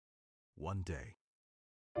one day.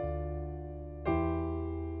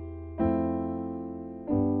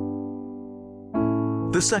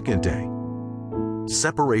 The second day,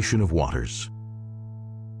 separation of waters.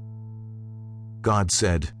 God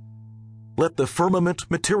said, "Let the firmament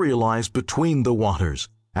materialize between the waters,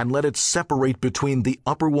 and let it separate between the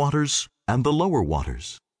upper waters and the lower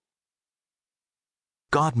waters."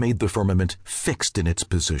 God made the firmament fixed in its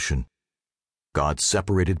position. God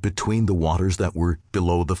separated between the waters that were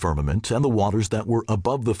below the firmament and the waters that were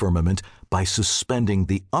above the firmament by suspending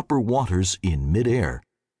the upper waters in midair.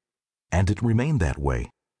 And it remained that way.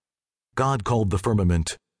 God called the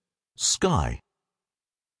firmament sky.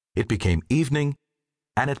 It became evening,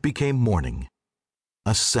 and it became morning,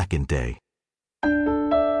 a second day.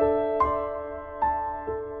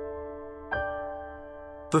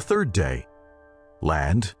 The third day,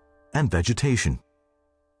 land and vegetation.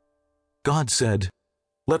 God said,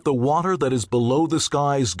 "Let the water that is below the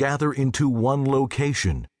skies gather into one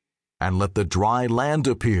location, and let the dry land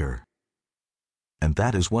appear." And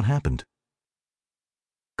that is what happened.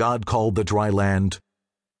 God called the dry land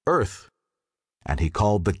earth, and he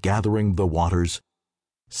called the gathering the waters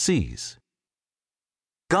seas.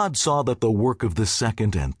 God saw that the work of the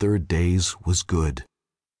second and third days was good.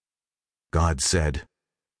 God said,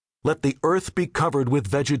 "Let the earth be covered with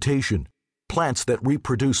vegetation, plants that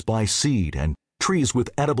reproduce by seed, and trees with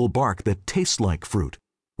edible bark that tastes like fruit,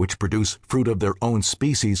 which produce fruit of their own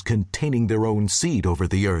species containing their own seed over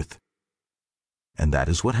the earth." And that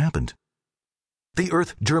is what happened. The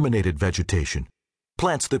earth germinated vegetation,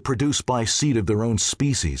 plants that produce by seed of their own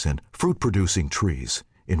species, and fruit-producing trees,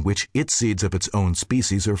 in which its seeds of its own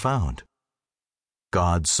species are found.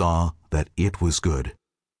 God saw that it was good.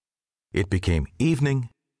 It became evening,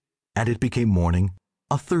 and it became morning,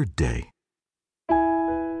 a third day.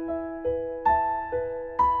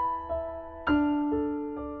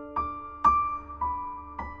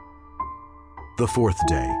 The fourth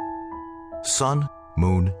day, sun,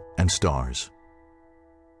 moon, and stars.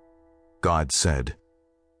 God said,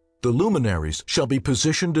 "The luminaries shall be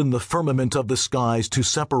positioned in the firmament of the skies to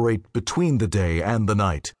separate between the day and the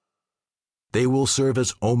night. They will serve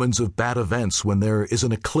as omens of bad events when there is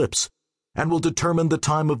an eclipse, and will determine the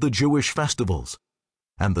time of the Jewish festivals.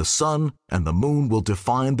 And the sun and the moon will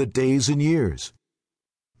define the days and years.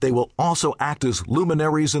 They will also act as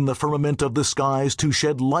luminaries in the firmament of the skies to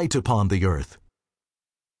shed light upon the earth."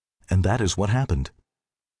 And that is what happened.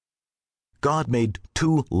 God made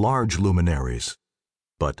two large luminaries,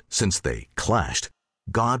 but since they clashed,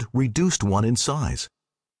 God reduced one in size.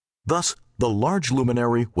 Thus, the large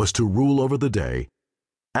luminary was to rule over the day,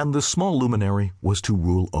 and the small luminary was to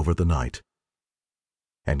rule over the night.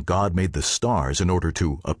 And God made the stars in order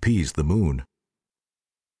to appease the moon.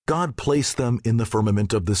 God placed them in the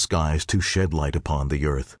firmament of the skies to shed light upon the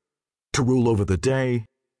earth, to rule over the day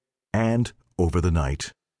and over the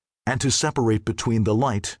night, and to separate between the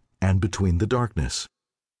light and between the darkness.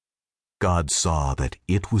 God saw that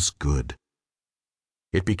it was good.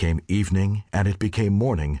 It became evening, and it became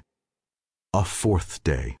morning, a fourth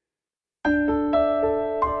day.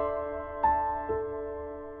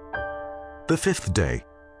 The fifth day,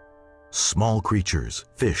 small creatures,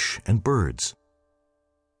 fish, and birds.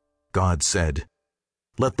 God said,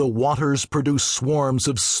 "Let the waters produce swarms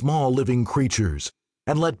of small living creatures,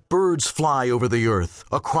 and let birds fly over the earth,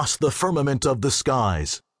 across the firmament of the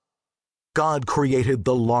skies." God created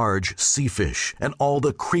the large sea fish and all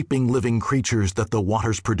the creeping living creatures that the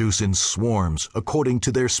waters produce in swarms according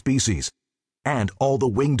to their species, and all the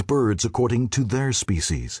winged birds according to their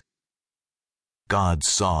species. God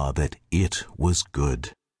saw that it was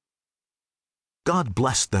good. God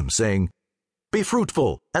blessed them, saying, "Be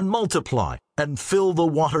fruitful and multiply, and fill the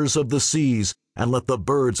waters of the seas, and let the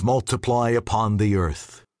birds multiply upon the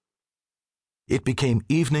earth." It became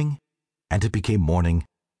evening, and it became morning,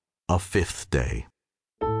 a fifth day.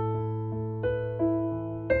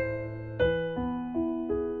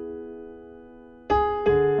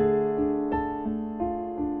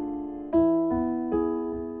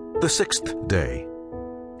 The sixth day,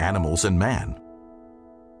 animals and man.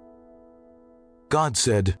 God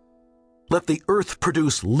said, "Let the earth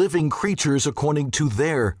produce living creatures according to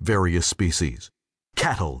their various species,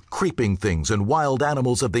 cattle, creeping things, and wild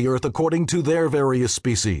animals of the earth according to their various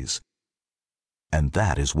species." And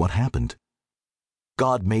that is what happened.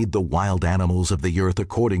 God made the wild animals of the earth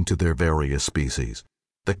according to their various species,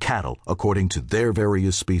 the cattle according to their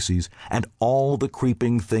various species, and all the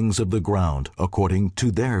creeping things of the ground according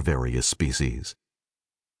to their various species.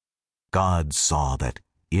 God saw that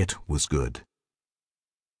it was good.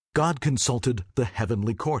 God consulted the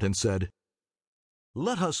heavenly court and said,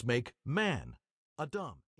 "Let us make man, Adam."